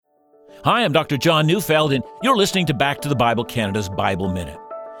Hi, I'm Dr. John Neufeld, and you're listening to Back to the Bible Canada's Bible Minute.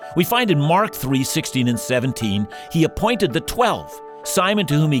 We find in Mark 3:16 and 17, he appointed the 12, Simon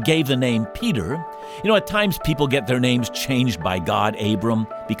to whom he gave the name Peter. At times people get their names changed by God. Abram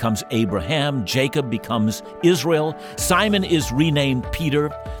becomes Abraham, Jacob becomes Israel, Simon is renamed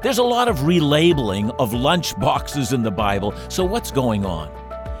Peter. There's a lot of relabeling of lunch boxes in the Bible, so what's going on?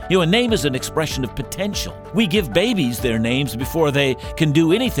 A name is an expression of potential. We give babies their names before they can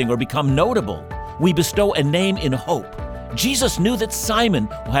do anything or become notable. We bestow a name in hope. Jesus knew that Simon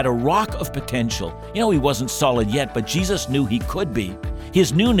had a rock of potential. He wasn't solid yet, but Jesus knew he could be.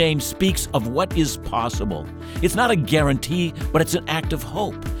 His new name speaks of what is possible. It's not a guarantee, but it's an act of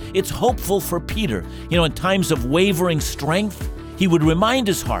hope. It's hopeful for Peter. In times of wavering strength, he would remind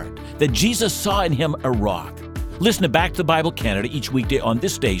his heart that Jesus saw in him a rock. Listen to Back to the Bible Canada each weekday on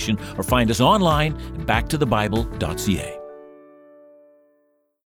this station or find us online at backtothebible.ca.